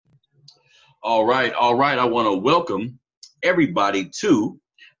All right, all right. I want to welcome everybody to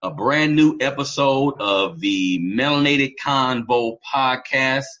a brand new episode of the Melanated Convo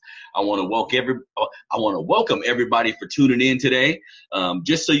podcast. I want to welcome everybody for tuning in today.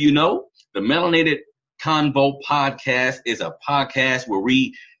 Just so you know, the Melanated Convo podcast is a podcast where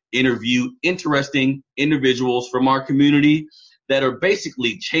we interview interesting individuals from our community that are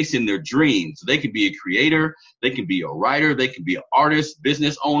basically chasing their dreams. They could be a creator, they can be a writer, they can be an artist,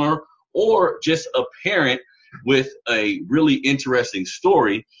 business owner, or just a parent with a really interesting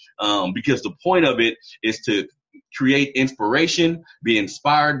story, because the point of it is to create inspiration, be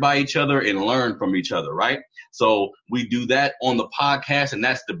inspired by each other, and learn from each other, right? So we do that on the podcast, and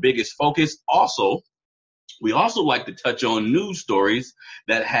that's the biggest focus. We also like to touch on news stories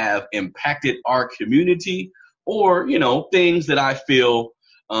that have impacted our community, or, things that I feel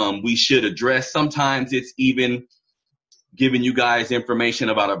we should address. Sometimes it's even giving you guys information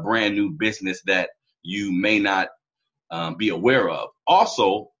about a brand new business that you may not be aware of.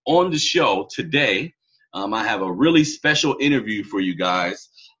 Also, on the show today, I have a really special interview for you guys.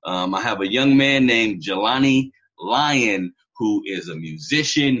 I have a young man named Jalani Lion, who is a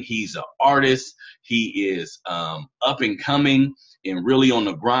musician. He's an artist. He is up and coming and really on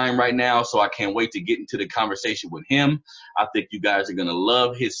the grind right now. So I can't wait to get into the conversation with him. I think you guys are going to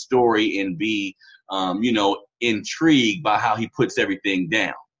love his story and be intrigued by how he puts everything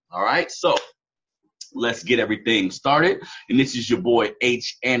down. All right, so let's get everything started. And this is your boy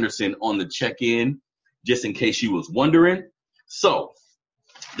H. Anderson on the check-in, just in case you was wondering. So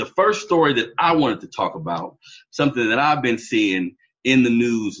the first story that I wanted to talk about, something that I've been seeing in the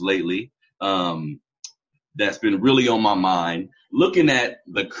news lately, that's been really on my mind, looking at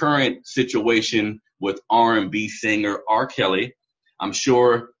the current situation with R&B singer R. Kelly. I'm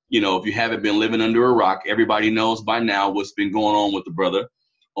sure, if you haven't been living under a rock, everybody knows by now what's been going on with the brother.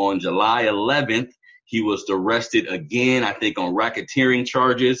 On July 11th, he was arrested again, I think, on racketeering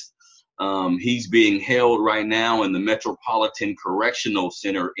charges. He's being held right now in the Metropolitan Correctional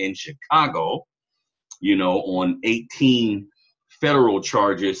Center in Chicago, on 18 federal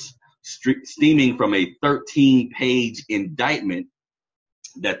charges stemming from a 13-page indictment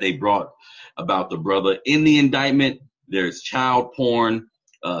that they brought about the brother. In the indictment, there's child porn,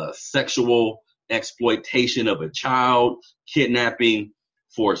 sexual exploitation of a child, kidnapping,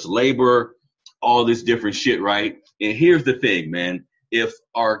 forced labor, all this different shit, right? And here's the thing, man. If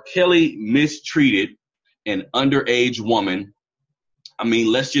R. Kelly mistreated an underage woman,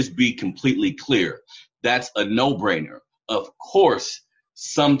 let's just be completely clear. That's a no-brainer. Of course,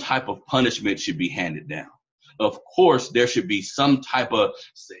 some type of punishment should be handed down. Of course, there should be some type of,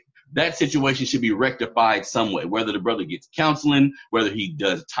 that situation should be rectified some way, whether the brother gets counseling, whether he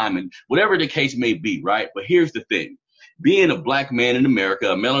does time, and whatever the case may be, right? But here's the thing. Being a black man in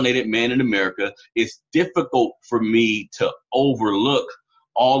America, a melanated man in America, it's difficult for me to overlook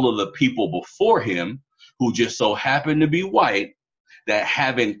all of the people before him who just so happen to be white that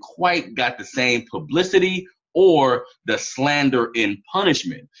haven't quite got the same publicity or the slander and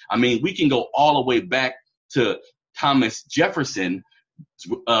punishment. We can go all the way back to Thomas Jefferson's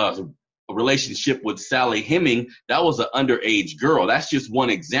relationship with Sally Heming. That was an underage girl. That's just one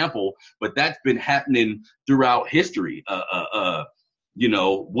example, but that's been happening throughout history.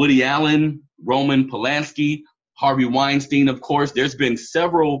 Woody Allen, Roman Polanski, Harvey Weinstein, of course. There's been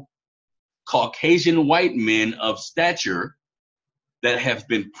several Caucasian white men of stature that have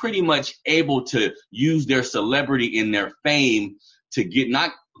been pretty much able to use their celebrity and their fame to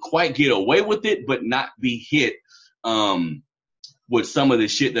not quite get away with it, but not be hit with some of the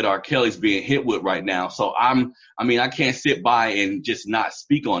shit that R. Kelly's being hit with right now. So I can't sit by and just not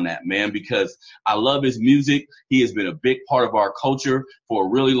speak on that, man, because I love his music. He has been a big part of our culture for a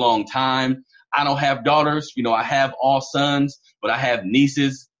really long time. I don't have daughters, I have all sons, but I have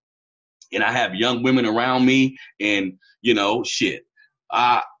nieces and I have young women around me, and shit.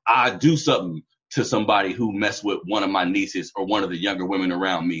 I do something to somebody who messed with one of my nieces or one of the younger women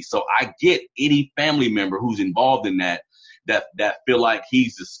around me. So I get any family member who's involved in that feel like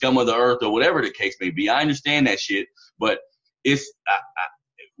he's the scum of the earth or whatever the case may be. I understand that shit, but it's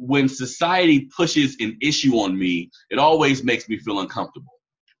when society pushes an issue on me, it always makes me feel uncomfortable,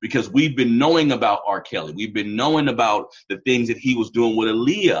 because we've been knowing about R. Kelly. We've been knowing about the things that he was doing with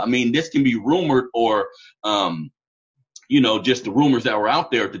Aaliyah. This can be rumored or just the rumors that were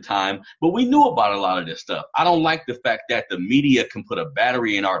out there at the time, but we knew about a lot of this stuff. I don't like the fact that the media can put a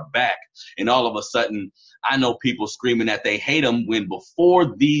battery in our back, and all of a sudden I know people screaming that they hate him, when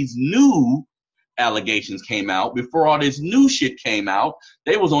before these new allegations came out, before all this new shit came out,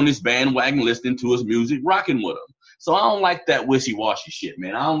 they was on this bandwagon listening to his music, rocking with him. So I don't like that wishy-washy shit,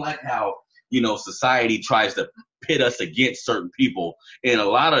 man. I don't like how society tries to pit us against certain people. And a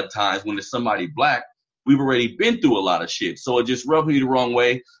lot of times when it's somebody black, we've already been through a lot of shit. So it just rubs me the wrong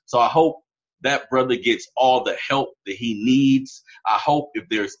way. So I hope that brother gets all the help that he needs. I hope if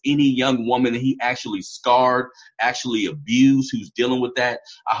there's any young woman that he actually scarred, actually abused, who's dealing with that,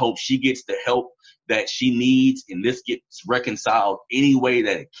 I hope she gets the help that she needs and this gets reconciled any way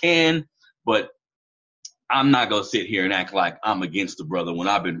that it can. But I'm not going to sit here and act like I'm against the brother when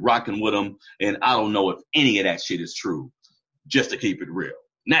I've been rocking with him and I don't know if any of that shit is true, just to keep it real.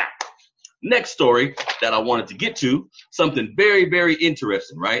 Now, next story that I wanted to get to, something very, very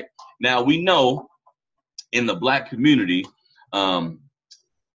interesting, right? Now, we know in the black community, ramen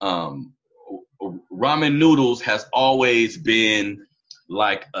noodles has always been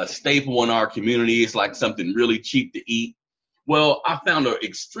like a staple in our community. It's like something really cheap to eat. Well, I found an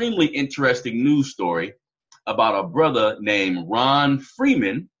extremely interesting news story about a brother named Ron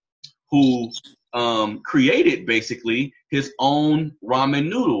Freeman who created basically his own ramen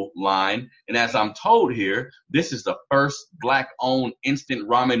noodle line. And as I'm told here, this is the first black-owned instant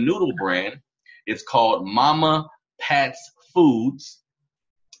ramen noodle brand. It's called Mama Pat's Foods.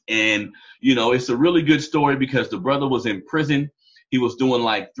 And, it's a really good story because the brother was in prison. He was doing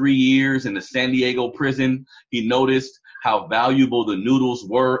like 3 years in the San Diego prison. He noticed how valuable the noodles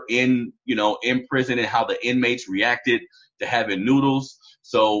were in prison and how the inmates reacted to having noodles.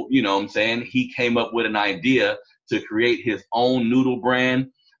 So, he came up with an idea to create his own noodle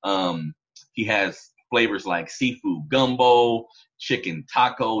brand. He has flavors like seafood gumbo, chicken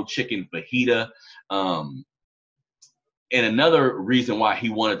taco, chicken fajita. And another reason why he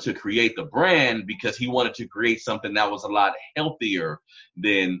wanted to create the brand, because he wanted to create something that was a lot healthier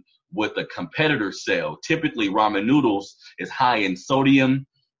than what the competitors sell. Typically, ramen noodles is high in sodium,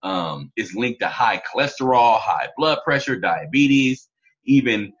 is linked to high cholesterol, high blood pressure, diabetes,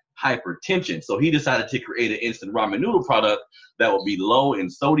 even hypertension. So he decided to create an instant ramen noodle product that would be low in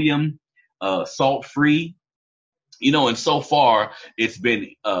sodium, salt-free, and so far it's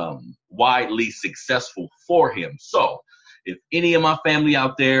been widely successful for him. So if any of my family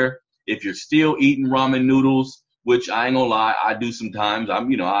out there, if you're still eating ramen noodles, which I ain't gonna lie, I do sometimes,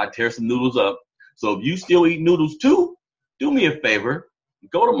 I tear some noodles up. So if you still eat noodles too, do me a favor,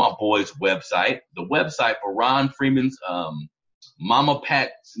 go to my boy's website. The website for Ron Freeman's Mama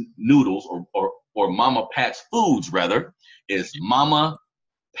Pat's Noodles or Mama Pat's Foods rather is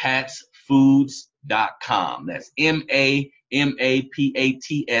mamapatsfoods.com. That's MAMAPATS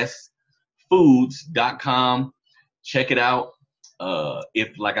foods.com. Check it out.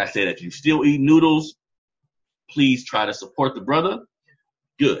 If, like I said, if you still eat noodles, please try to support the brother.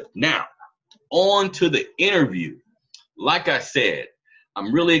 Good. Now, on to the interview. Like I said,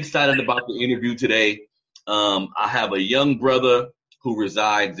 I'm really excited about the interview today. I have a young brother who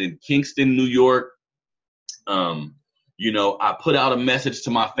resides in Kingston, New York. I put out a message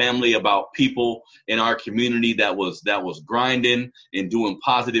to my family about people in our community that was grinding and doing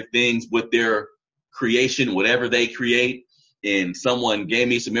positive things with their creation, whatever they create. And someone gave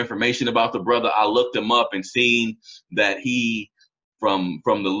me some information about the brother. I looked him up and seen that he, from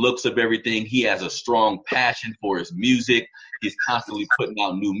the looks of everything, he has a strong passion for his music. He's constantly putting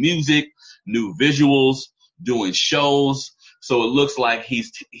out new music, new visuals, doing shows. So it looks like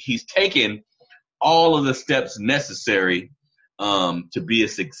he's taken all of the steps necessary to be a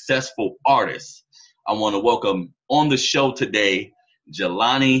successful artist. I want to welcome on the show today,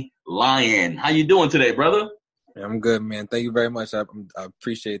 Jalani Lion. How you doing today, brother? I'm good, man. Thank you very much. I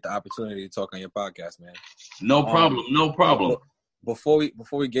appreciate the opportunity to talk on your podcast, man. No problem. No problem. Before we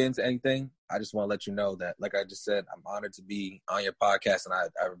get into anything, I just want to let you know that, like I just said, I'm honored to be on your podcast, and I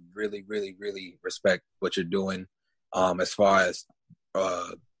really, really, really respect what you're doing as far as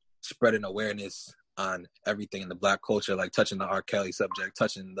spreading awareness on everything in the Black culture, like touching the R. Kelly subject,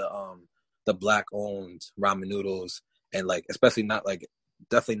 touching the Black-owned ramen noodles, and like especially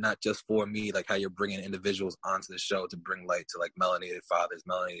definitely not just for me, like how you're bringing individuals onto the show to bring light to like melanated fathers,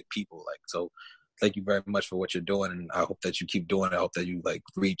 melanated people. Like, so thank you very much for what you're doing. And I hope that you keep doing it. I hope that you like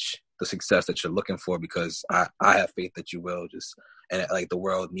reach the success that you're looking for, because I have faith that you will and like the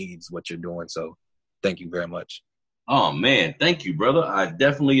world needs what you're doing. So thank you very much. Oh man, thank you, brother. I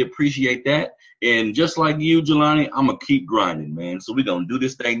definitely appreciate that. And just like you, Jalani, I'm going to keep grinding, man. So we're going to do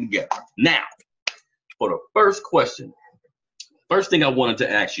this thing together. Now, for the first question, first thing I wanted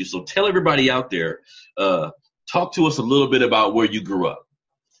to ask you, so tell everybody out there, talk to us a little bit about where you grew up.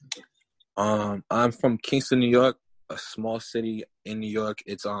 I'm from Kingston, New York, a small city in New York.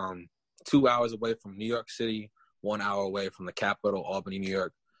 It's 2 hours away from New York City, 1 hour away from the capital, Albany, New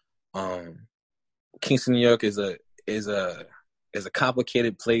York. Kingston, New York is a it's a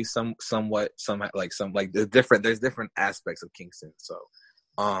complicated place. There's different aspects of Kingston. So,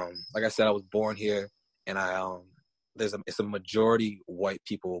 like I said, I was born here, and it's a majority white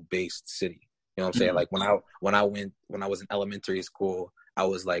people based city. You know what I'm saying? Like when I was in elementary school, I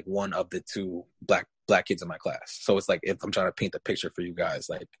was like one of the two black kids in my class. So it's like, if I'm trying to paint the picture for you guys,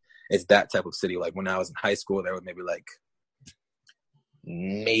 like it's that type of city. Like when I was in high school, there were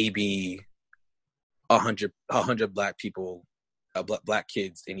maybe 100 black people, black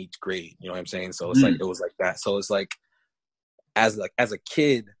kids in each grade. You know what I'm saying? So it's like, it was like that. So it's like as a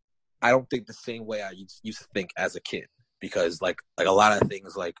kid, I don't think the same way I used to think as a kid, because like a lot of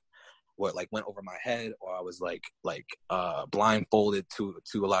things like what like went over my head, or I was like blindfolded to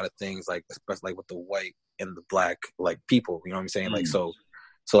a lot of things, like especially like with the white and the black like people. You know what I'm saying? Like so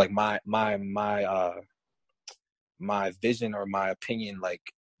like my vision or my opinion like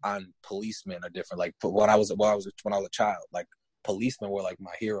on policemen are different. Like when I was a child, like policemen were like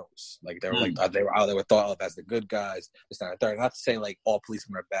my heroes. Like they were thought of as the good guys. It's not to say like all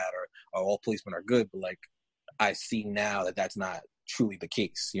policemen are bad or all policemen are good, but like I see now that that's not truly the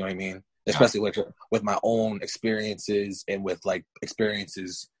case. You know what I mean? Especially like with my own experiences and with like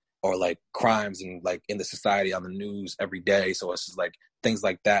experiences or like crimes and like in the society on the news every day. So it's just like things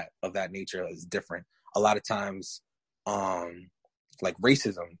like that of that nature is different. A lot of times, like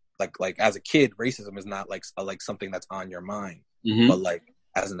racism, like as a kid, racism is not like something that's on your mind, but like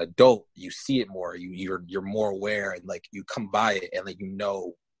as an adult, you see it more. You're more aware, and like you come by it, and like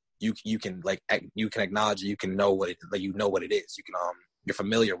you can acknowledge it. You can know what it like. You know what it is. You can you're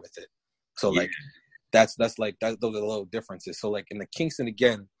familiar with it. So like that's those are the little differences. So like in the Kingston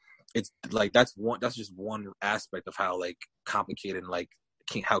again, it's like that's just one aspect of how like complicated like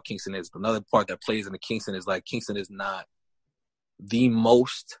how Kingston is. Another part that plays in the Kingston is like Kingston is not the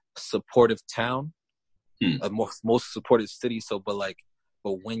most supportive town, most supportive city. So, but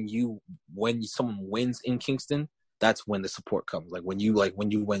when someone wins in Kingston, that's when the support comes. Like when you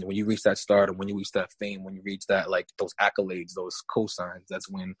reach that stardom, when you reach that fame, when you reach that like those accolades, those cosigns, that's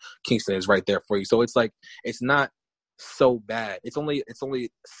when Kingston is right there for you. So it's like it's not so bad. It's only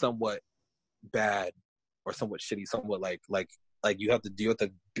somewhat bad or somewhat shitty, somewhat like you have to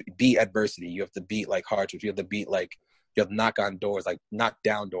beat adversity. You have to beat like hardships. You have to beat like you have to knock down doors, like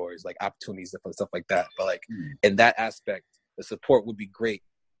opportunities and stuff like that. But like in that aspect, the support would be great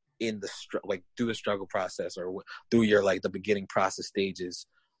in the through the struggle process or through your like the beginning process stages.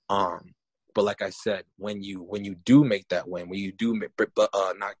 But like I said, when you do make that win, when you do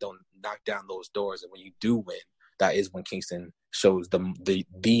knock down those doors, and when you do win, that is when Kingston shows the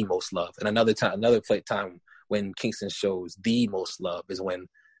most love. And another time when Kingston shows the most love is when,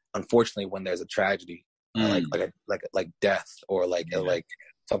 unfortunately, when there's a tragedy, like death or like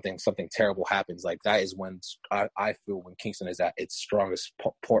something terrible happens. Like that is when I feel when Kingston is at its strongest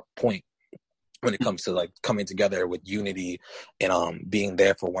point when it comes to like coming together with unity and being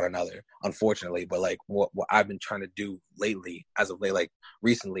there for one another. Unfortunately, but like what I've been trying to do lately, as of late, like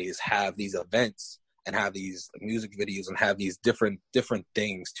recently, is have these events and have these music videos and have these different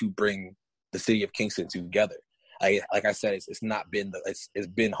things to bring the city of Kingston together. Like I said, it's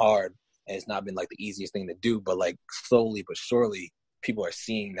been hard, and it's not been like the easiest thing to do, but like slowly but surely people are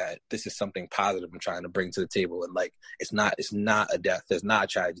seeing that this is something positive I'm trying to bring to the table. And like it's not a death, there's not a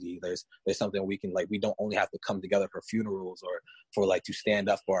tragedy, there's something we can, like, we don't only have to come together for funerals or for like to stand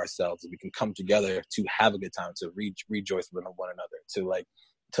up for ourselves. We can come together to have a good time, to rejoice with one another, to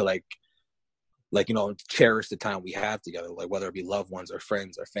you know, cherish the time we have together, like whether it be loved ones or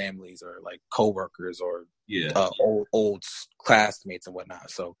friends or families or like coworkers or old classmates and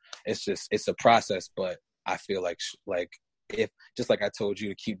whatnot. So it's a process, but I feel like if, just like I told you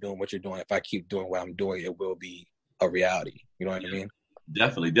to keep doing what you're doing, if I keep doing what I'm doing, it will be a reality. You know what I mean?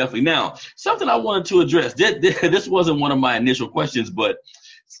 Definitely. Now, something I wanted to address. This wasn't one of my initial questions, but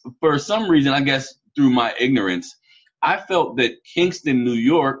for some reason, I guess through my ignorance, I felt that Kingston, New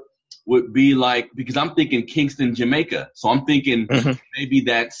York would be like, because I'm thinking Kingston, Jamaica. So I'm thinking maybe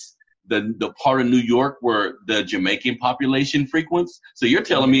that's the part of New York where the Jamaican population frequents. So you're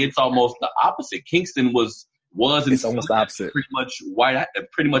telling me it's almost the opposite. Kingston was it's almost the opposite. Pretty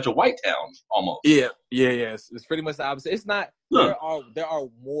much a white town almost. Yeah. It's pretty much the opposite. It's not. There are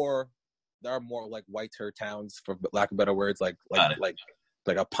more like whiter towns, for lack of better words, like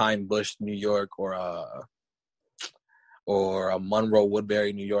a Pine Bush, New York, or a Monroe,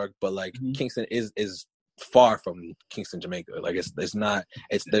 Woodbury, New York. But like Kingston is far from Kingston, Jamaica. Like there's not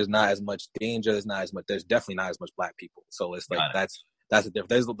as much danger. There's definitely not as much black people. So it's like that's That's the difference.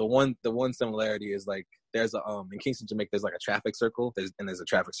 There's the one similarity is like there's a in Kingston, Jamaica, there's like a traffic circle. There's a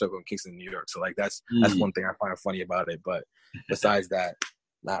traffic circle in Kingston, New York. So like that's one thing I find funny about it. But besides that,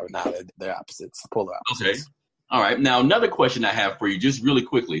 they're opposites, polar Okay. opposites. All right. Now, another question I have for you, just really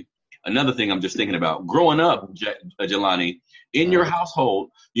quickly. Another thing I'm just thinking about. Growing up, Jalani, in your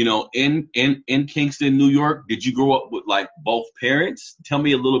household, in Kingston, New York, did you grow up with like both parents? Tell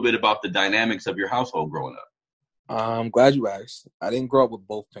me a little bit about the dynamics of your household growing up. I'm glad you asked. I didn't grow up with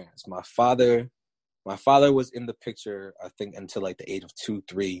both parents. My father was in the picture, I think, until like the age of 2,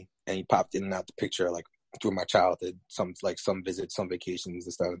 3, and he popped in and out the picture like through my childhood. Some visits, some vacations,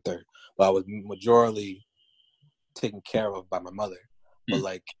 this, that, and third. But I was majorly taken care of by my mother. But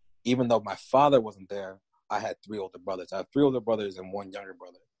like, even though my father wasn't there, I had 3 older brothers. I have 3 older brothers and 1 younger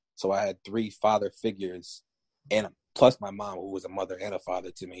brother. So I had 3 father figures, and plus my mom, who was a mother and a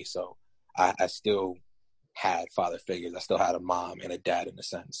father to me. So I still had father figures. I still had a mom and a dad in a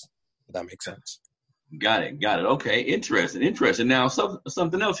sense. If that makes sense. Got it. Okay. Interesting. Now,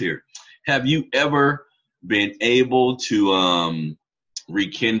 something else here. Have you ever been able to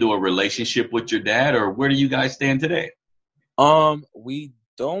rekindle a relationship with your dad, or where do you guys stand today? We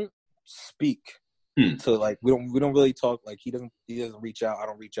don't speak. So like we don't really talk. Like he doesn't reach out. I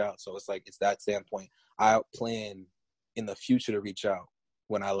don't reach out. So it's like it's that standpoint. I plan in the future to reach out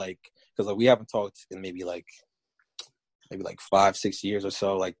when I because like we haven't talked in maybe like 5, 6 years or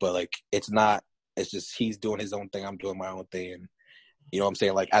so. Like, but like it's just he's doing his own thing. I'm doing my own thing, and you know what I'm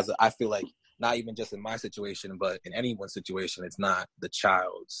saying. Like I feel like not even just in my situation, but in anyone's situation, it's not the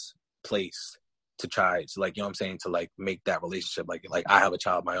child's place to try to like, you know what I'm saying, to like make that relationship like I have a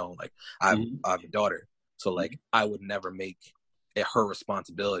child of my own, like I have a daughter, so like I would never make it her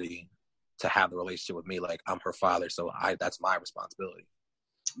responsibility to have the relationship with me. Like I'm her father, so that's my responsibility.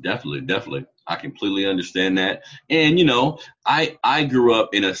 Definitely. I completely understand that. And I grew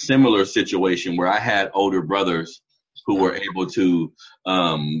up in a similar situation where I had older brothers who were able to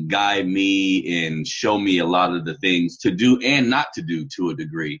guide me and show me a lot of the things to do and not to do to a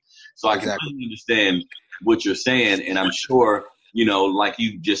degree. So I completely understand what you're saying. And I'm sure, like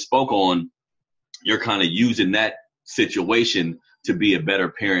you just spoke on, you're kind of using that situation to be a better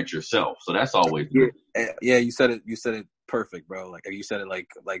parent yourself. So that's always good. Yeah, you said it perfect, bro. Like you said it like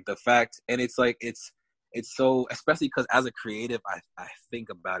the fact, and it's like it's so, especially because as a creative, I think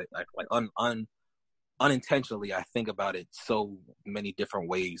about it like unintentionally. I think about it so many different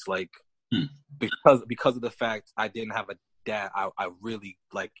ways, like because of the fact I didn't have a dad. I really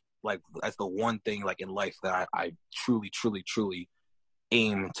like that's the one thing like in life that I truly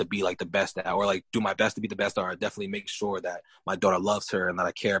aim to be like the best at, or like do my best to be the best, or I definitely make sure that my daughter loves her and that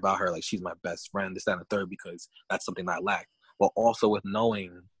I care about her, like she's my best friend, this, that, and the third, because that's something that I lack. But also with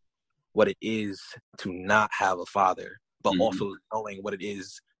knowing what it is to not have a father, but also knowing what it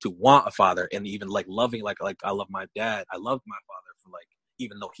is to want a father, and even like loving, like I love my dad. I loved my father for like,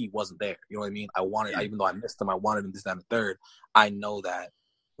 even though he wasn't there, you know what I mean? Even though I missed him, I wanted him, this, that, and the third. I know that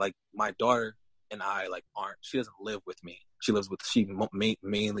like my daughter and I she doesn't live with me.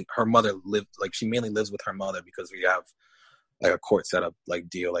 Mainly her mother she mainly lives with her mother because we have like a court setup like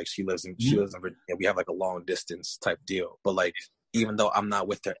deal. Like she lives in Virginia. We have like a long distance type deal. But like, even though I'm not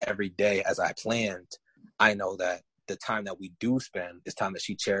with her every day as I planned, I know that the time that we do spend is time that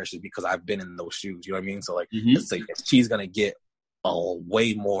she cherishes because I've been in those shoes. You know what I mean? So like, it's like she's gonna get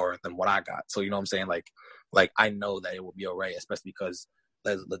way more than what I got. So you know what I'm saying? Like I know that it will be alright, especially because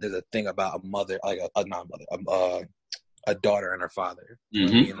there's a thing about a mother, like a daughter and her father. You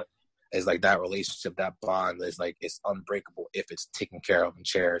know what I mean? It's like that relationship, that bond is like, it's unbreakable if it's taken care of and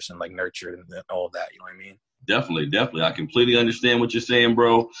cherished and like nurtured and all that. You know what I mean? Definitely. I completely understand what you're saying,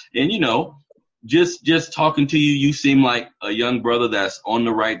 bro. And just talking to you, you seem like a young brother that's on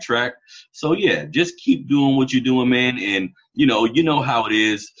the right track. So yeah, just keep doing what you're doing, man. And you know how it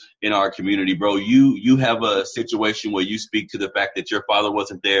is in our community, bro. You have a situation where you speak to the fact that your father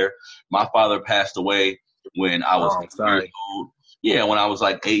wasn't there. My father passed away when I was 8 years old. Yeah, when I was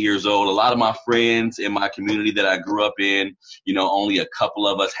like 8 years old. A lot of my friends in my community that I grew up in, only a couple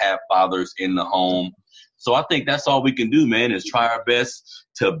of us have fathers in the home. So I think that's all we can do, man, is try our best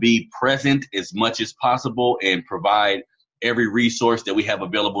to be present as much as possible and provide every resource that we have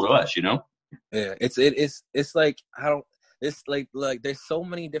available to us, Yeah, it's like it's like there's so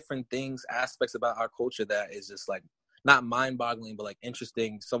many different things, aspects about our culture that is just like not mind-boggling, but like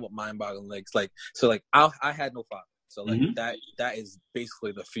interesting, somewhat mind-boggling. Like it's like, so like I had no father, so like that is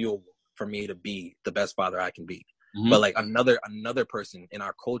basically the fuel for me to be the best father I can be. But like another person in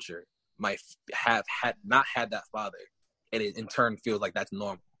our culture might have not had that father, and it in turn feels like that's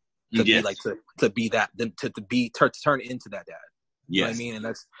normal to be like to be that, to turn into that dad. You know what I Yes. mean? And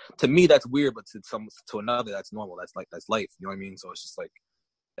that's, to me, that's weird, but to another, that's normal. That's life. You know what I mean? So it's just like,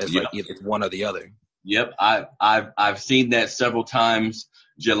 it's Yep. like it's one or the other. Yep. I've seen that several times,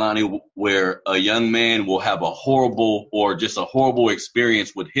 Jelani, where a young man will have a horrible or just a horrible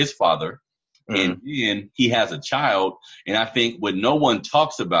experience with his father, Mm-hmm. and then he has a child. And I think what no one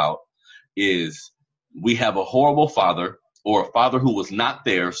talks about is we have a horrible father or a father who was not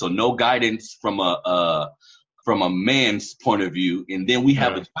there, so no guidance from a man's point of view, and then we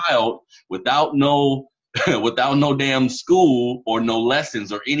have a child without no without no damn school or no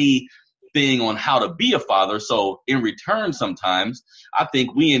lessons or anything on how to be a father. So in return, sometimes I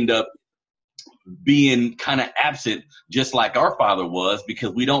think we end up being kind of absent, just like our father was,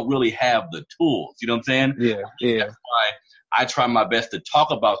 because we don't really have the tools. You know what I'm saying? Yeah, yeah, That's why I try my best to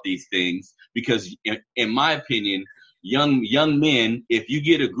talk about these things, because in my opinion, young men, if you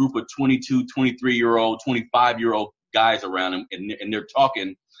get a group of 22, 23-year-old, 25-year-old guys around them and they're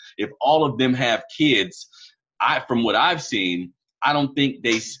talking, if all of them have kids, from what I've seen, I don't think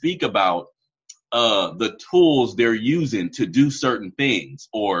they speak about the tools they're using to do certain things,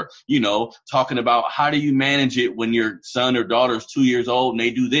 or talking about how do you manage it when your son or daughter's 2 years old and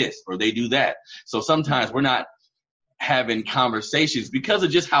they do this or they do that. So sometimes we're not having conversations because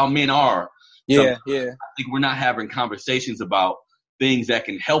of just how men are. yeah, Sometimes yeah. I think we're not having conversations about things that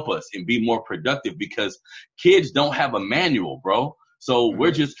can help us and be more productive, because kids don't have a manual, bro. So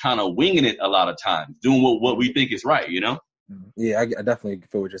we're just kind of winging it a lot of times, doing what we think is right, Yeah, I definitely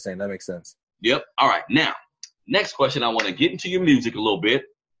feel what you're saying. That makes sense. Yep. All right. Now, next question. I want to get into your music a little bit.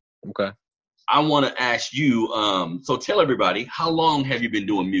 Okay. I want to ask you, so tell everybody, how long have you been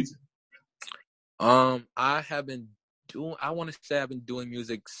doing music? I want to say I've been doing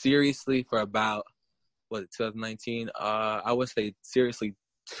music seriously for about, 2019? I would say seriously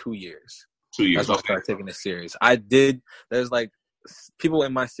 2 years. 2 years. That's when I started taking it serious. There's like people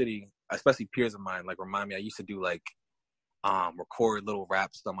in my city, especially peers of mine, like remind me, I used to do like, record little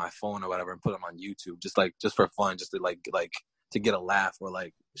raps on my phone or whatever and put them on YouTube, just for fun, just to like to get a laugh, or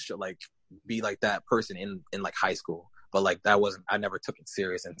like be like that person in like high school. But like I never took it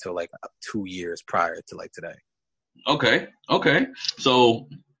serious until like 2 years prior to like today. Okay. So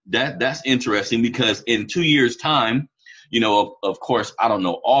that's interesting, because in 2 years' time, of course, I don't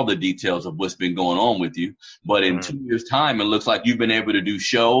know all the details of what's been going on with you, but in 2 years' time, it looks like you've been able to do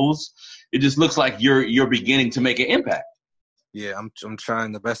shows. It just looks like you're beginning to make an impact. Yeah, I'm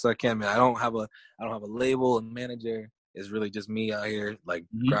trying the best I can, man. I don't have a label, a manager. It's really just me out here, like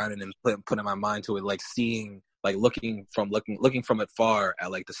grinding and putting my mind to it, like seeing, like looking from it far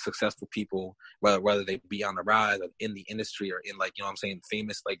at like the successful people, whether they be on the rise or in the industry or in, like, you know what I'm saying,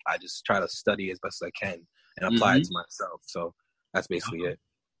 famous. Like I just try to study as best as I can and apply it to myself. So that's basically it.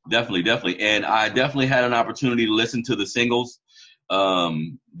 Definitely. And I definitely had an opportunity to listen to the singles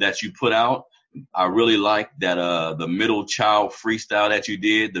that you put out. I really like that the middle child freestyle that you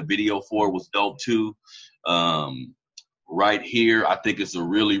did. The video for it was dope too. Right here, I think it's a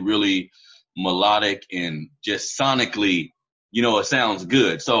really, really melodic and just sonically, it sounds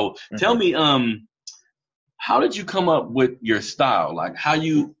good. So tell me, how did you come up with your style? Like how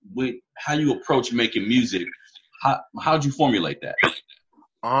you approach making music? How'd you formulate that?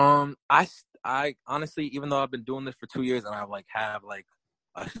 I honestly, even though I've been doing this for 2 years and I like have like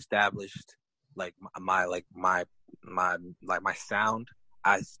established like my sound,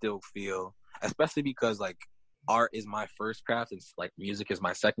 I still feel, especially because like art is my first craft, it's like music is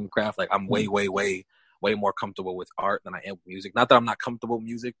my second craft. Like I'm way more comfortable with art than I am with music. Not that I'm not comfortable with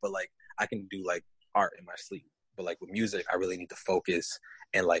music, but like I can do like art in my sleep. But like with music, I really need to focus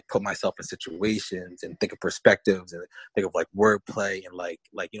and like put myself in situations and think of perspectives and think of like wordplay and like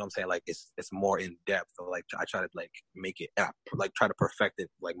you know what I'm saying, like it's more in depth. So like I try to like make it like try to perfect it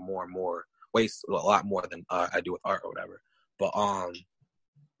like more and more ways, a lot more than I do with art or whatever. But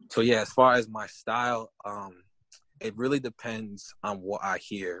so yeah, as far as my style, it really depends on what I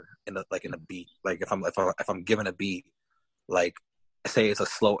hear in the beat. Like if I'm given a beat, like say it's a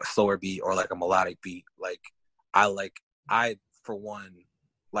slower beat or like a melodic beat, like I for one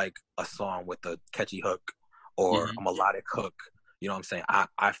like a song with a catchy hook or a melodic hook. You know what I'm saying?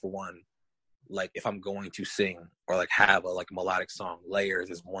 I for one, like if I'm going to sing or like have a melodic song, layers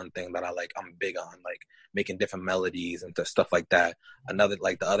is one thing that I'm big on, like making different melodies and stuff like that. Another,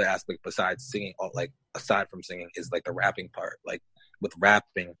 like the other aspect besides singing, or like aside from singing, is like the rapping part. Like with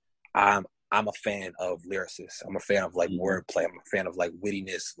rapping, I'm a fan of lyricists. I'm a fan of like wordplay. I'm a fan of like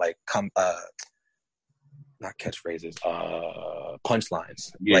wittiness, like not catchphrases,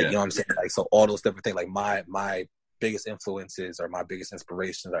 punchlines. Yeah. Like, you know what I'm saying? Like, so all those different things, like my biggest influences or my biggest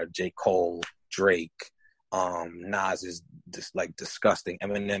inspirations are J. Cole, Drake, Nas is just like disgusting.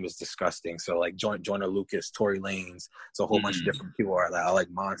 Eminem is disgusting. So like Joyner Lucas, Tory Lanez, so a whole bunch of different people are like, I like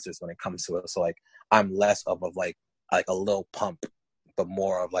monsters when it comes to it. So like I'm less of like a Lil Pump, but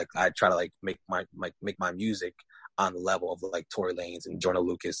more of like I try to like make my music on the level of like Tory Lanez and Joyner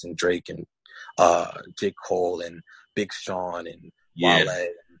Lucas and Drake and J. Cole and Big Sean and Wale,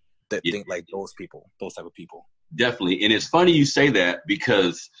 think like those type of people. Definitely. And it's funny you say that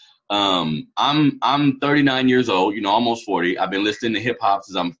because I'm 39 years old, almost 40. I've been listening to hip hop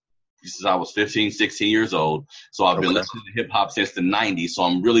since I was 15, 16 years old. So I've been listening to hip hop since the 90s. So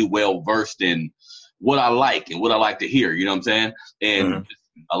I'm really well versed in what I like and what I like to hear. You know what I'm saying? And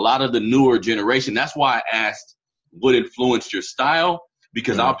a lot of the newer generation, that's why I asked what influenced your style,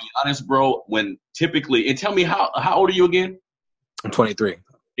 because I'll be honest, bro, when typically, and tell me how old are you again? I'm 23.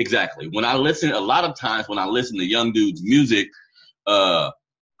 Exactly. A lot of times when I listen to young dudes' music,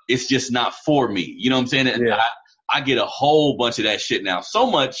 it's just not for me. You know what I'm saying? Yeah. I get a whole bunch of that shit now. So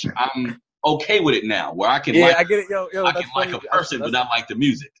much I'm okay with it now, where I can I get it. Yo, I can like a person, but not like the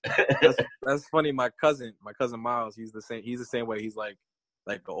music. that's funny. My cousin Miles, he's the same way. He's like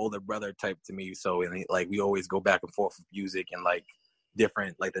an older brother type to me. So and like we always go back and forth with music and like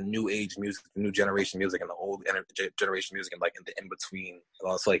different, like the new age music, the new generation music, and the old generation music, and like in between.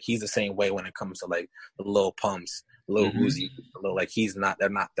 So like he's the same way when it comes to like the Lil Pumps, Lil Uzi, like they're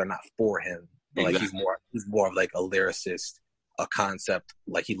not for him, but like he's more of like a lyricist, a concept,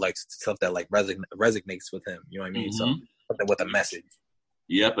 like he likes stuff that like resonates with him. You know what I mean? So something with a message.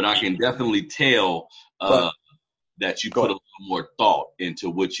 Yep, and I can definitely tell that you put a little more thought into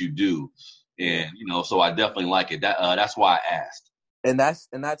what you do, and so I definitely like it. That's why I asked. And that's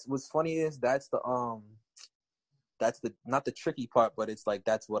what's funny is that's the not the tricky part, but it's like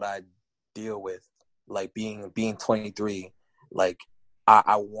that's what I deal with. Like being 23, like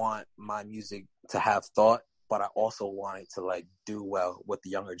I want my music to have thought, but I also want it to like do well with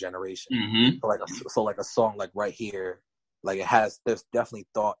the younger generation. So like a song like Right Here, like there's definitely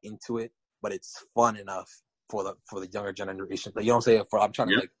thought into it, but it's fun enough for the younger generation. Like, you know what I'm saying? I'm trying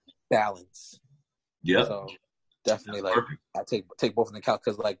to like balance. Yeah. So definitely like I take both in account,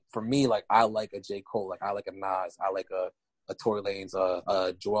 because like for me, like I like a J. Cole, like I like a Nas, I like a Tory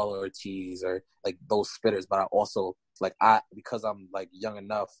Lanez, Joel Ortiz, or like those spitters, but I also like because I'm like young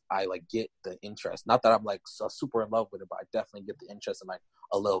enough, I like get the interest. Not that I'm like so super in love with it, but I definitely get the interest in like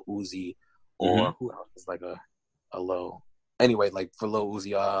a Lil Uzi, or who else is like a Lil. Anyway, like for Lil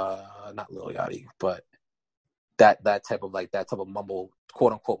Uzi, not Lil Yachty, but that type of mumble,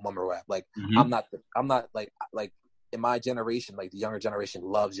 quote unquote mumble rap. Like I'm not like in my generation, like the younger generation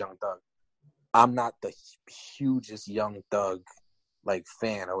loves Young Thug. I'm not the hugest Young Thug like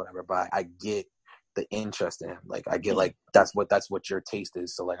fan or whatever, but I get the interest in him. Like I get that's what your taste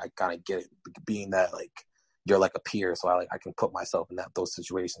is. So like I kind of get it, being that like you're like a peer. So I can put myself in those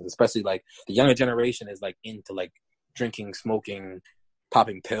situations. Especially like the younger generation is like into like drinking, smoking,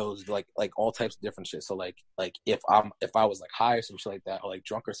 popping pills, like all types of different shit. So like if I was like high or some shit like that, or like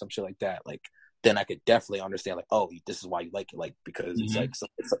drunk or some shit like that, like then I could definitely understand like, oh, this is why you like it, like because it's like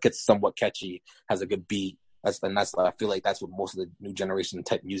it's somewhat catchy, has a good beat. I feel like that's what most of the new generation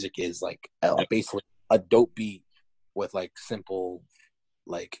type music is, like basically a dope beat with like simple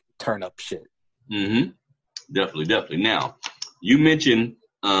like turn up shit. Definitely. Now you mentioned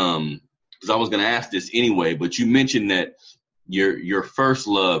because I was gonna ask this anyway, but you mentioned that your first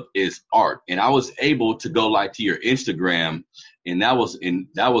love is art, and I was able to go like to your Instagram, and that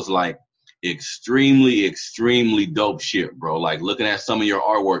was like extremely dope shit, bro. Like looking at some of your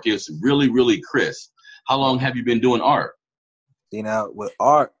artwork, it's really crisp. How long have you been doing art? You know, with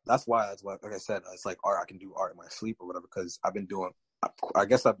art, that's why like I said, it's like art. I can do art in my sleep or whatever, because I've been doing. I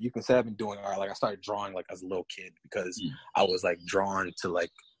guess you can say I've been doing art. Like I started drawing like as a little kid, because I was like drawn to like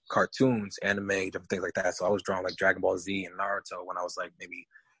cartoons, anime, different things like that. So I was drawing like Dragon Ball Z and Naruto when I was like maybe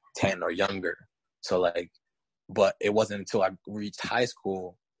 10 or younger. So like, but it wasn't until I reached high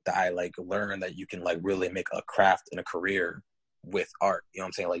school that I like learned that you can like really make a craft and a career with art. You know what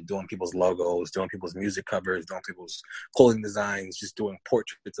I'm saying? Like doing people's logos, doing people's music covers, doing people's clothing designs, just doing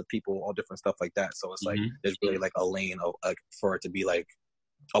portraits of people, all different stuff like that. So it's like there's really like a lane of, like, for it to be like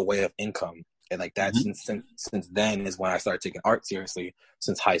a way of income. And like that since then is when I started taking art seriously.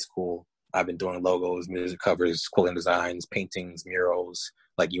 Since high school, I've been doing logos, music covers, clothing designs, paintings, murals,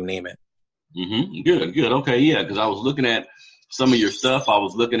 like you name it. Good. Okay, yeah, because I was looking at some of your stuff. I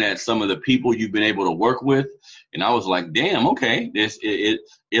was looking at some of the people you've been able to work with, and I was like, damn, okay, it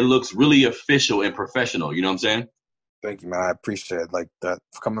looks really official and professional. You know what I'm saying? Thank you, man. I appreciate it. Like that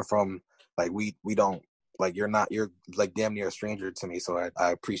coming from like we don't like you're like damn near a stranger to me. So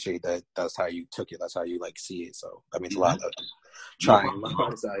I appreciate that. That's how you took it. That's how you like see it. So that means a lot. Trying my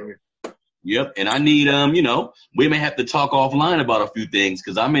hardest out here. Yep, and I need we may have to talk offline about a few things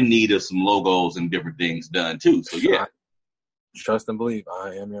because I'm in need of some logos and different things done too. So yeah, trust and believe.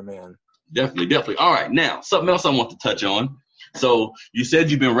 I am your man. Definitely. All right, now something else I want to touch on. So you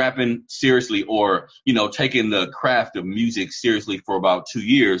said you've been rapping seriously, or taking the craft of music seriously for about 2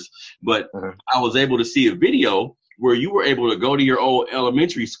 years. But I was able to see a video where you were able to go to your old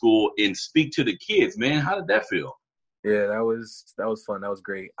elementary school and speak to the kids. Man, how did that feel? Yeah, that was fun. That was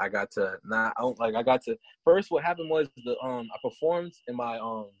great. I got to first. What happened was I performed in my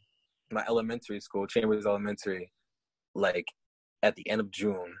my elementary school, Chambers Elementary, like at the end of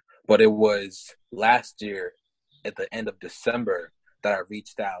June. But it was last year at the end of December that I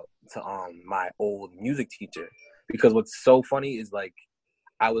reached out to my old music teacher, because what's so funny is like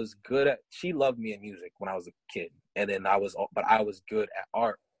she loved me in music when I was a kid, and then I was good at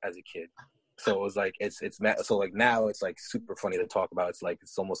art as a kid. So it was like so like now it's like super funny to talk about. It's like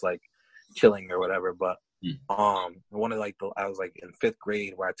it's almost like killing or whatever. But one of like I was like in 5th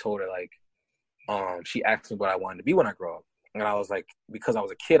grade where I told her like she asked me what I wanted to be when I grow up, and I was like, because I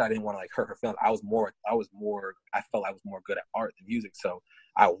was a kid, I didn't want to like hurt her feelings. I felt I was more good at art than music, so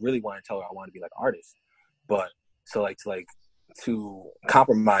I really wanted to tell her I wanted to be like an artist. But so to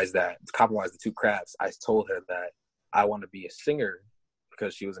compromise the two crafts, I told her that I want to be a singer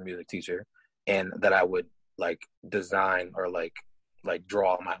because she was a music teacher, and that I would like design or like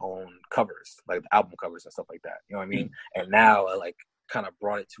draw my own covers, like album covers and stuff like that. You know what I mean? And now I like kind of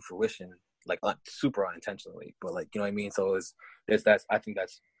brought it to fruition, like super unintentionally, but like, you know what I mean? So I think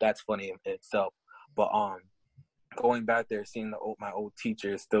that's funny in itself. But going back there, seeing my old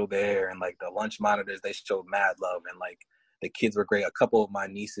teacher is still there, and like the lunch monitors, they showed mad love, and like the kids were great. A couple of my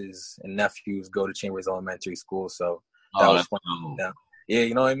nieces and nephews go to Chambers Elementary School, so that was fun. Yeah,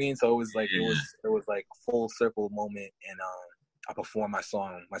 you know what I mean? So it was like it was like a full circle moment, and I performed my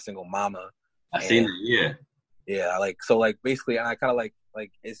single Mama. I seen it, yeah. Yeah, basically, and I kind of like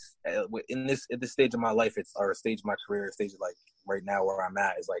it's at this stage of my life, or stage of my career, stage of like right now where I'm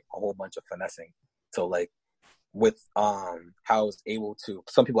at is like a whole bunch of finessing. So like with how I was able to,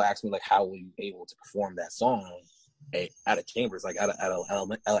 some people ask me like, how were you able to perform that song at a Chambers, like at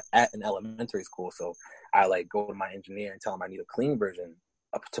an elementary school? So I like go to my engineer and tell him I need a clean version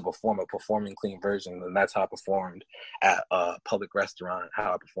to perform a performing clean version, and that's how I performed at a public restaurant,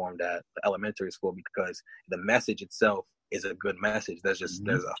 how I performed at the elementary school, because the message itself is a good message. There's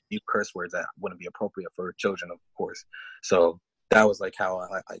a few curse words that wouldn't be appropriate for children, of course. So that was like how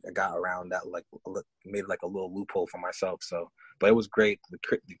I got around that, like made like a little loophole for myself. So, but it was great.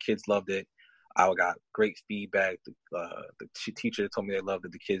 The kids loved it. I got great feedback. The teacher told me they loved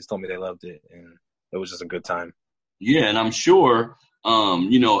it. The kids told me they loved it, and it was just a good time. Yeah, and I'm sure,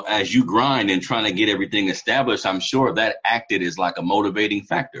 as you grind and trying to get everything established, I'm sure that acted as like a motivating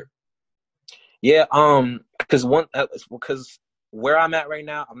factor. Yeah, because where I'm at right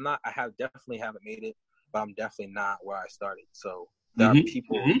now, I definitely haven't made it, but I'm definitely not where I started. So there are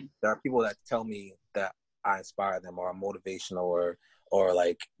people that tell me that I inspire them, or I'm motivational, or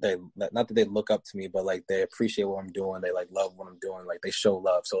like they, not that they look up to me, but like they appreciate what I'm doing. They like love what I'm doing. Like they show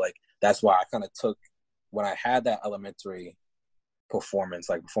love. So like that's why I kind of took, when I had that elementary performance,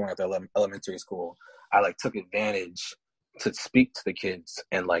 like performing at the elementary school, I like took advantage to speak to the kids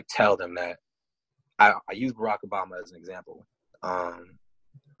and like tell them that I use Barack Obama as an example,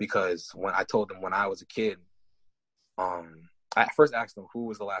 because when I told them when I was a kid, I first asked them who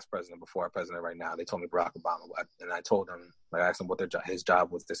was the last president before our president right now. They told me Barack Obama, and I told them, like, I asked them what his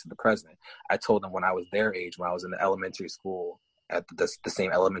job was. This is the president. I told them when I was their age, when I was in the elementary school, at the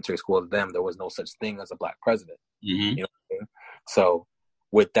same elementary school as them, there was no such thing as a black president. You know what I mean? So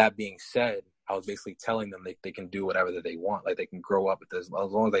with that being said, I was basically telling them they can do whatever that they want. Like they can grow up with this,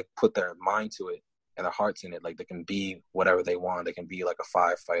 as long as they put their mind to it and their hearts in it. Like they can be whatever they want. They can be like a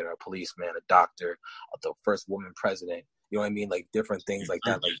firefighter, a policeman, a doctor, the first woman president. You know what I mean? Like different things like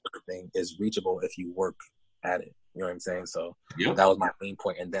that. Like everything is reachable if you work at it. You know what I'm saying? So that was my main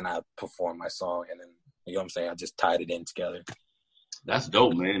point. And then I performed my song, and then, you know what I'm saying, I just tied it in together. That's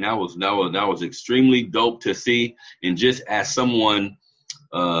dope, man. That was extremely dope to see. And just as someone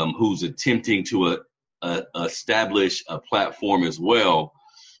who's attempting to establish a platform as well,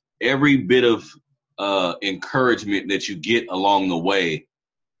 every bit of encouragement that you get along the way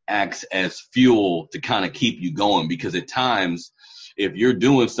acts as fuel to kind of keep you going. Because at times, if you're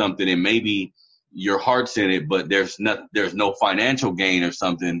doing something and maybe your heart's in it, but there's no financial gain or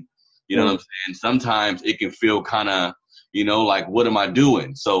something, you know what I'm saying? Sometimes it can feel kind of, You know, like, what am I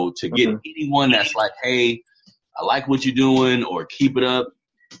doing? So to get anyone that's like, hey, I like what you're doing, or keep it up,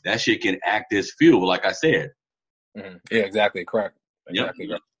 that shit can act as fuel, like I said. Yeah, exactly. Correct. Exactly.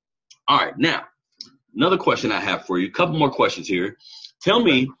 Yep. All right. Now, another question I have for you. A couple more questions here. Tell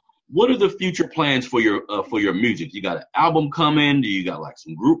me, what are the future plans for your music? You got an album coming? Do you got like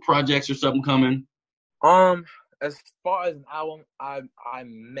some group projects or something coming? As far as an album, I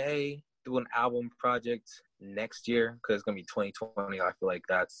may do an album project next year because it's gonna be 2020. I feel like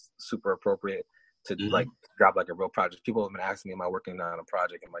that's super appropriate to like drop like a real project. People have been asking me, am I working on a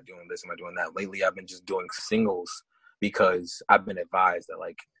project? Am I doing this? Am I doing that? Lately, I've been just doing singles because I've been advised that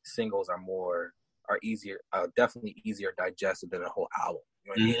like singles are easier, definitely easier digested than a whole album. You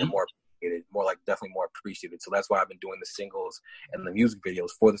know what I mean? And more appreciated, definitely more appreciated. So that's why I've been doing the singles and the music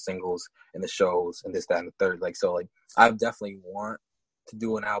videos for the singles and the shows and this, that, and the third. Like, so like I definitely want to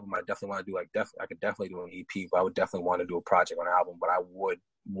do an album. I definitely want to do I could definitely do an EP, but I would definitely want to do a project on an album, but I would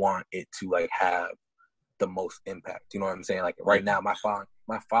want it to like have the most impact. You know what I'm saying? Like right now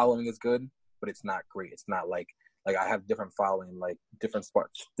my following is good, but it's not great. It's not like I have different following, like different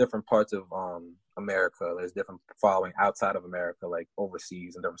parts of America. There's different following outside of America, like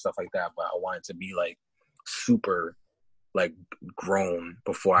overseas and different stuff like that. But I want it to be like super like grown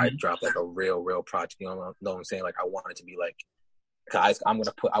before I drop like a real project. You know what I'm saying? Like I want it to be like, I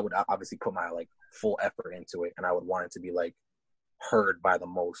would obviously put my like full effort into it, and I would want it to be like heard by the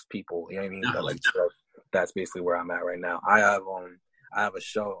most people. You know what I mean? That like so that's basically where I'm at right now. I have a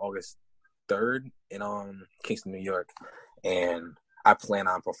show August 3rd in Kingston, New York, and I plan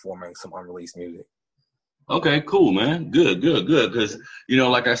on performing some unreleased music. Okay, cool, man. Good. Because, you know,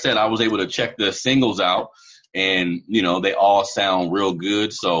 like I said, I was able to check the singles out, and, you know, they all sound real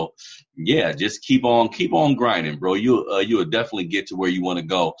good. So, yeah, just keep on grinding, bro. You'll definitely get to where you want to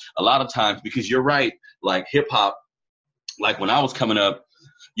go. A lot of times, because you're right, like hip hop, like when I was coming up,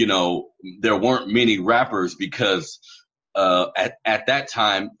 you know, there weren't many rappers because at that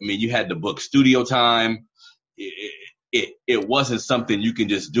time, I mean, you had to book studio time. It wasn't something you can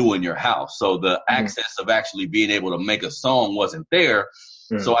just do in your house. So the access of actually being able to make a song wasn't there.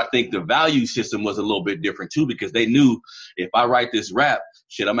 So I think the value system was a little bit different too, because they knew if I write this rap,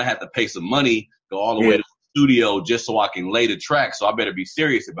 shit, I'm gonna have to pay some money, go all the way to the studio just so I can lay the track. So I better be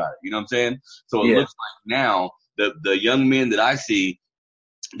serious about it. You know what I'm saying? So it looks like now the young men that I see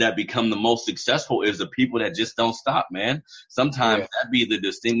that become the most successful is the people that just don't stop, man. Sometimes that be the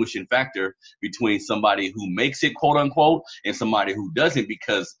distinguishing factor between somebody who makes it, quote unquote, and somebody who doesn't,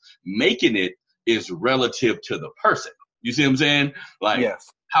 because making it is relative to the person. You see what I'm saying? Like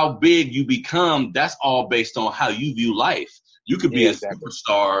how big you become, that's all based on how you view life. You could be a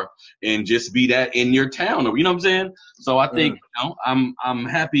superstar and just be that in your town, or you know what I'm saying? So I think, you know, I'm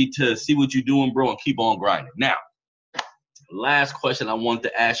happy to see what you're doing, bro, and keep on grinding. Now, last question I wanted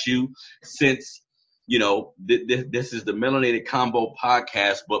to ask you, since, you know, this is the Melanated Convo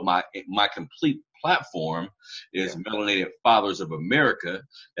podcast, but my complete platform is Melanated Fathers of America,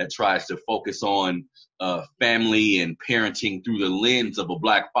 that tries to focus on family and parenting through the lens of a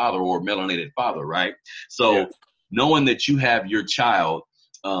Black father or melanated father, right? So knowing that you have your child,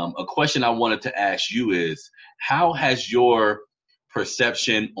 a question I wanted to ask you is, how has your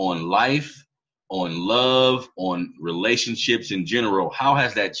perception on life, on love, on relationships in general, how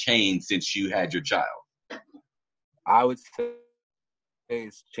has that changed since you had your child? I would say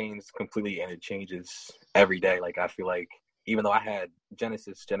it's changed completely, and it changes every day. Like I feel like even though I had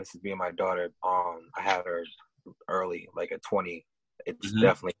Genesis being my daughter, I had her early, like at 20. It's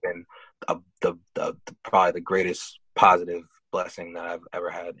definitely been probably the greatest positive blessing that I've ever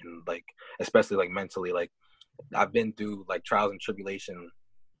had, and like especially like mentally, like I've been through like trials and tribulation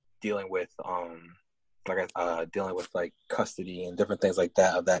dealing with dealing with like custody and different things like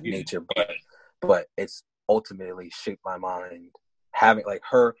that of that nature, but it's ultimately shaped my mind, having like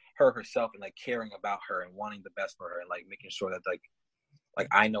her herself, and like caring about her and wanting the best for her, and like making sure that like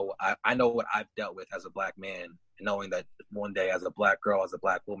I know what I've dealt with as a Black man, knowing that one day as a Black girl, as a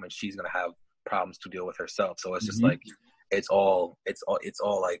Black woman, she's gonna have problems to deal with herself. So it's just like it's all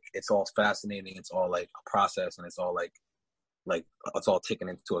fascinating. It's all like a process, and it's all like it's all taken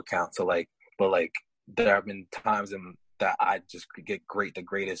into account. So like, but like there have been times that I just get the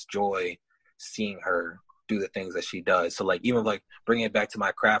greatest joy seeing her do the things that she does. So like even like bringing it back to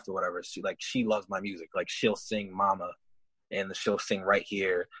my craft or whatever, she loves my music. Like she'll sing Mama, and she'll sing Right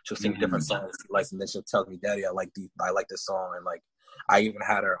Here. She'll sing different songs she likes, and then she'll tell me, Daddy, I like this song. And like I even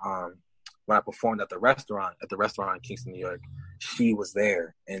had her when I performed at the restaurant in Kingston, New York, she was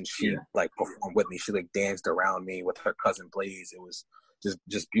there, and she like performed with me. She like danced around me with her cousin Blaze.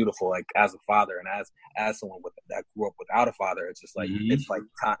 just beautiful. Like as a father and as someone that grew up without a father, it's just like it's like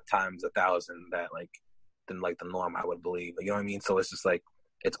times 1,000 that like than like the norm, I would believe. Like, you know what I mean? So it's just like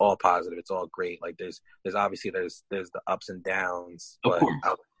it's all positive. It's all great. Like there's obviously there's the ups and downs, Of but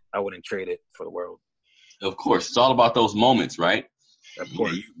course. I wouldn't trade it for the world. Of course. It's all about those moments, right? Of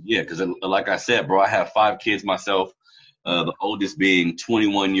course. Yeah, because like I said, bro, I have 5 kids myself, the oldest being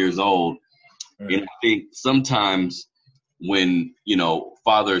 21 years old. And I think sometimes when,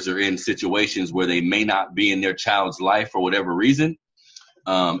 fathers are in situations where they may not be in their child's life for whatever reason,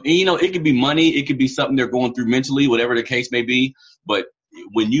 and, it could be money, it could be something they're going through mentally, whatever the case may be. But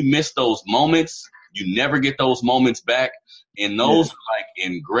when you miss those moments, you never get those moments back. And those are like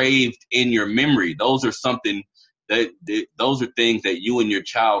engraved in your memory. Those are something those are things that you and your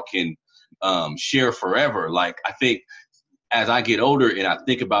child can share forever. Like, I think as I get older and I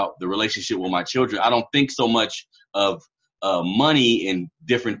think about the relationship with my children, I don't think so much of money and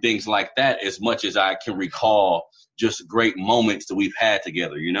different things like that as much as I can recall just great moments that we've had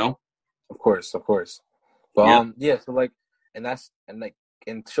together, Of course. Yeah. But yeah, so like,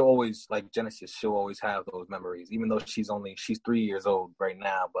 and she'll always, like Genesis, she'll always have those memories, even though she's 3 years old right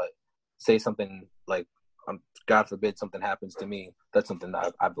now. But say something like, God forbid something happens to me, that's something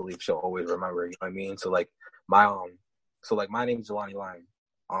that I believe she'll always remember. You know what I mean? So like my name is Jalani Lion.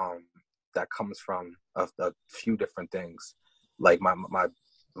 That comes from a few different things. Like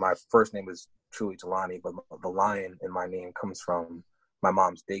my first name is truly Jalani, but the lion in my name comes from my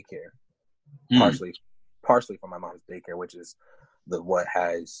mom's daycare. Partially from my mom's daycare, which is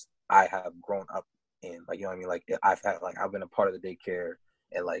I have grown up in. Like, you know what I mean? Like I've been a part of the daycare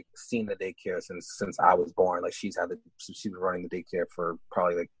and like seen the daycare since I was born. Like she was running the daycare for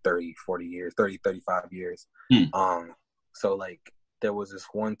probably like 30, 40 years, 30, 35 years. So like there was this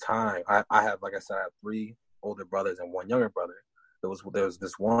one time I have, like I said, I have 3 older brothers and 1 younger brother. There was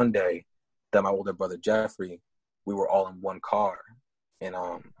this one day that my older brother Jeffrey, we were all in one car. And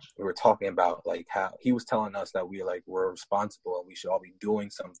we were talking about like how he was telling us that we're responsible and we should all be doing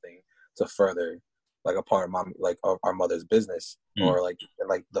something to further like a part of our mother's business or like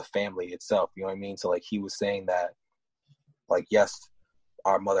the family itself. You know what I mean? So like he was saying that like, yes,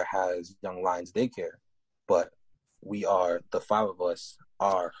 our mother has Young Lions daycare, but the 5 of us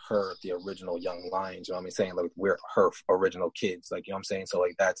are the original Young Lions. You know what I mean? Saying like we're her original kids. Like, you know what I'm saying? So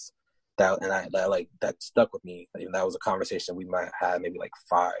like that stuck with me. And that was a conversation we might have had maybe like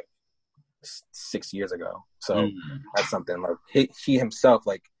 5-6 years ago. So that's something like he himself,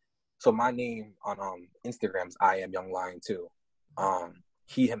 like, so my name on Instagram is I Am Young Lion too.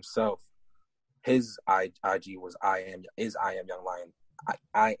 He himself, his IG was I am Young Lion.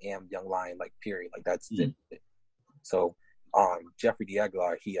 I am Young Lion, like, period. Like that's it. So Jeffrey D.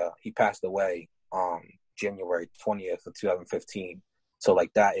 Aguilar, he passed away January 20th of 2015. So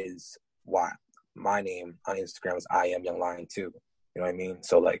like that is why my name on Instagram is I Am Young Lion too. You know what I mean?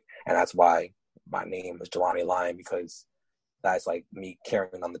 So like, and that's why my name is Jalani Lion, because that's like me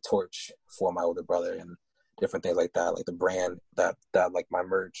carrying on the torch for my older brother and different things like that. Like the brand that like my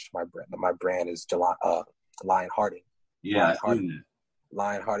merch, my brand is Lion-Hearted. Yeah.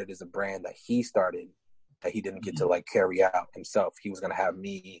 Lion-Hearted is a brand that he started that he didn't get to like carry out himself. He was gonna have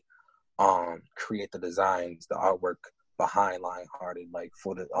me create the designs, the artwork behind Lion-Hearted, like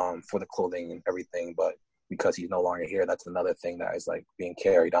for the clothing and everything, but because he's no longer here, that's another thing that is like being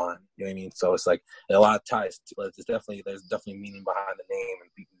carried on. You know what I mean? So it's like a lot of ties. There's definitely meaning behind the name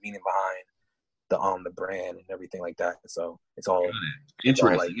and meaning behind the brand and everything like that. So it's all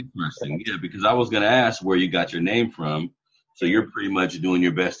interesting. Yeah, because I was gonna ask where you got your name from. So you're pretty much doing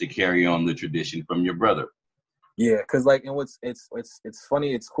your best to carry on the tradition from your brother. Yeah, because like, and it's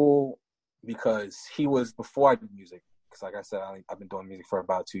funny, it's cool because he was, before I did music, because like I said, I've been doing music for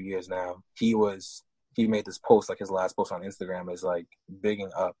about 2 years now. He made this post, like his last post on Instagram is like bigging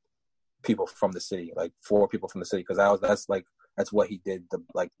up people from the city, like 4 people from the city, because that's what he did the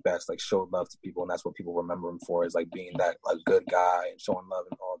like best, like showed love to people, and that's what people remember him for, is like being that like good guy and showing love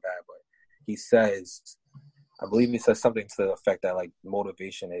and all that. But he says, I believe he says something to the effect that like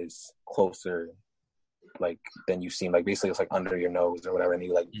motivation is closer like than you seem, like basically it's like under your nose or whatever, and he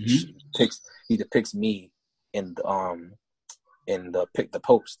like he depicts me in the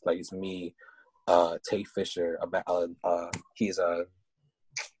post, like it's me, Tay Fisher, he's a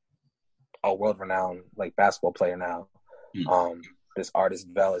world-renowned like basketball player now. This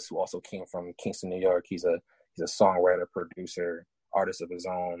artist Velas, who also came from Kingston, New York, he's a songwriter, producer, artist of his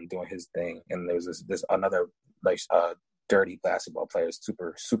own, doing his thing. And there's this another like dirty basketball player,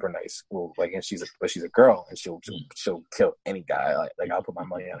 super nice, who, like, and she's a girl, and she'll kill any guy. Like I'll put my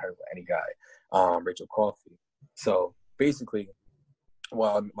money on her for any guy. Rachel Coffey. So basically,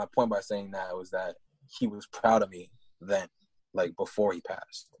 Well, my point by saying that was that he was proud of me then, like before he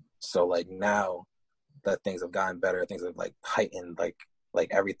passed. So like now that things have gotten better, things have like heightened, like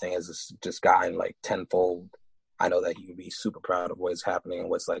everything has just gotten like tenfold. I know that he would be super proud of what's happening and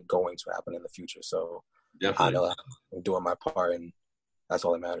what's like going to happen in the future. So Definitely. I know I'm doing my part, and that's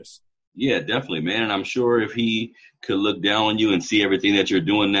all that matters. Yeah, definitely, man. And I'm sure if he could look down on you and see everything that you're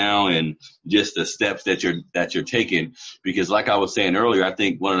doing now and just the steps that you're taking, because like I was saying earlier, I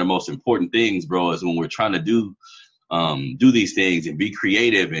think one of the most important things, bro, is when we're trying to do these things and be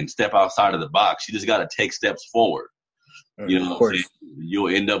creative and step outside of the box, you just got to take steps forward. You know Of what I'm saying? course.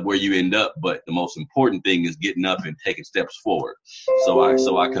 You'll end up where you end up, but the most important thing is getting up and taking steps forward.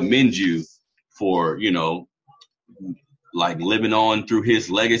 So I commend you for, like living on through his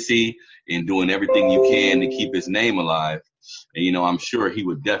legacy and doing everything you can to keep his name alive. And, I'm sure he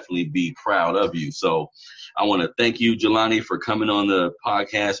would definitely be proud of you. So I want to thank you, Jalani, for coming on the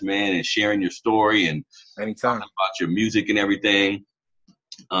podcast, man, and sharing your story and Anytime. talking about your music and everything.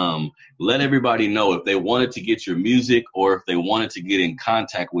 Let everybody know if they wanted to get your music or if they wanted to get in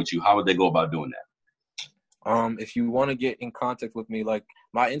contact with you, how would they go about doing that? If you want to get in contact with me, like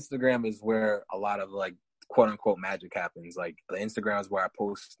my Instagram is where a lot of like quote unquote magic happens. Like the Instagram is where I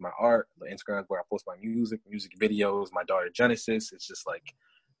post my art. The Instagram is where I post my music videos, my daughter Genesis. It's just like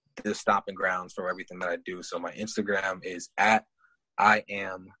the stopping grounds for everything that I do. So my Instagram is at I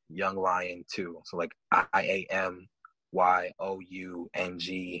am Young Lion 2. So like IAMYOUNGLION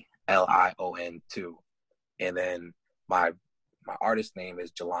 2. And then my artist name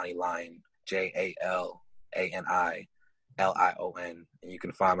is Jalani Lion, JALANILION. And you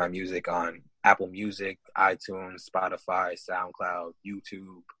can find my music on Apple Music, iTunes, Spotify, SoundCloud,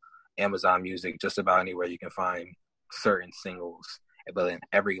 YouTube, Amazon Music, just about anywhere you can find certain singles. But then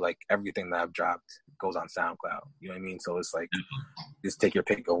everything that I've dropped goes on SoundCloud. You know what I mean? So it's like just take your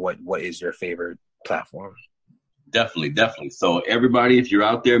pick of what is your favorite platform. Definitely. So everybody, if you're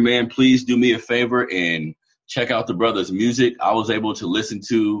out there, man, please do me a favor and check out the brother's music. I was able to listen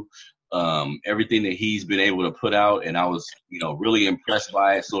to everything that he's been able to put out, and I was, really impressed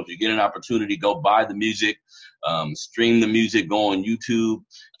by it. So if you get an opportunity, go buy the music, stream the music, go on YouTube,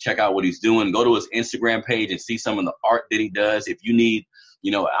 check out what he's doing, go to his Instagram page and see some of the art that he does. If you need,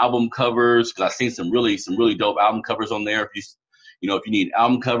 album covers, because I've seen some really dope album covers on there. If you need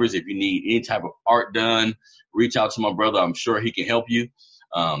album covers, if you need any type of art done, reach out to my brother. I'm sure he can help you.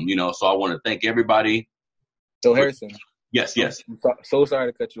 So I want to thank everybody. So Harrison. Yes. I'm so sorry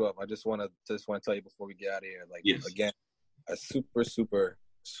to cut you off. I just want to tell you before we get out of here. Like, yes. Again, I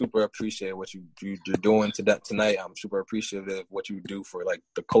super appreciate what you're doing tonight. I'm super appreciative of what you do for like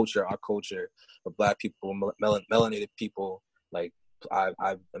the culture, our culture, for Black people, melanated people. Like,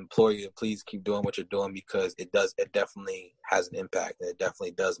 I implore you to please keep doing what you're doing, because it definitely has an impact, and it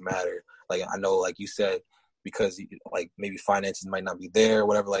definitely does matter. Like, I know, like you said, because like maybe finances might not be there,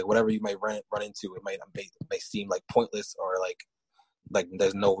 whatever you might run into, it may seem like pointless, or like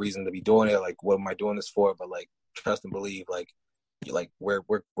there's no reason to be doing it. Like, what am I doing this for? But like, trust and believe, like we're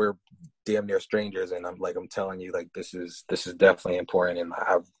damn near strangers, and I'm telling you, like this is definitely important, and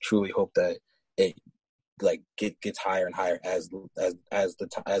I truly hope that it like gets higher and higher as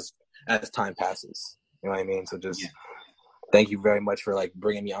time passes. You know what I mean? So just thank you very much for like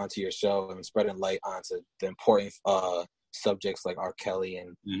bringing me onto your show and spreading light onto the important subjects like R. Kelly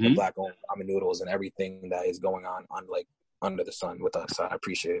and the Black-owned ramen noodles and everything that is going on like under the sun with us. So I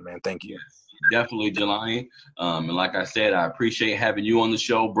appreciate it, man. Thank you. Definitely, Jalani. And like I said, I appreciate having you on the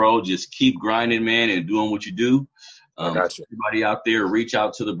show, bro. Just keep grinding, man, and doing what you do. I got you. Everybody out there, reach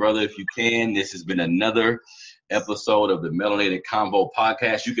out to the brother if you can. This has been another episode of the Melanated Convo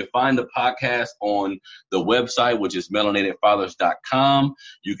podcast. You can find the podcast on the website, which is melanatedfathers.com.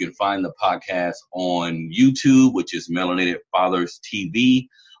 You can find the podcast on YouTube, which is Melanated Fathers TV.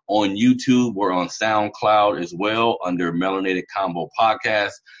 On YouTube, we're on SoundCloud as well under Melanated Convo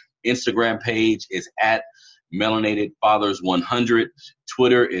podcast. Instagram page is at Melanated Fathers 100.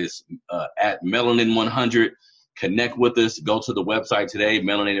 Twitter is at Melanin 100. Connect with us. Go to the website today,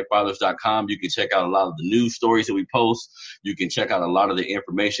 melanatedfathers.com. You can check out a lot of the news stories that we post. You can check out a lot of the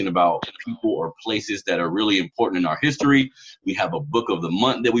information about people or places that are really important in our history. We have a book of the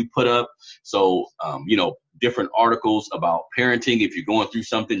month that we put up. So, different articles about parenting. If you're going through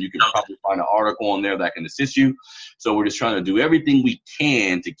something, you can probably find an article on there that can assist you. So we're just trying to do everything we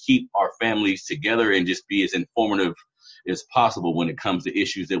can to keep our families together and just be as informative as possible when it comes to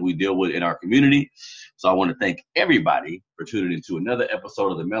issues that we deal with in our community. So I want to thank everybody for tuning into another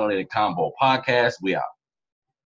episode of the Melanated Convo podcast. We out.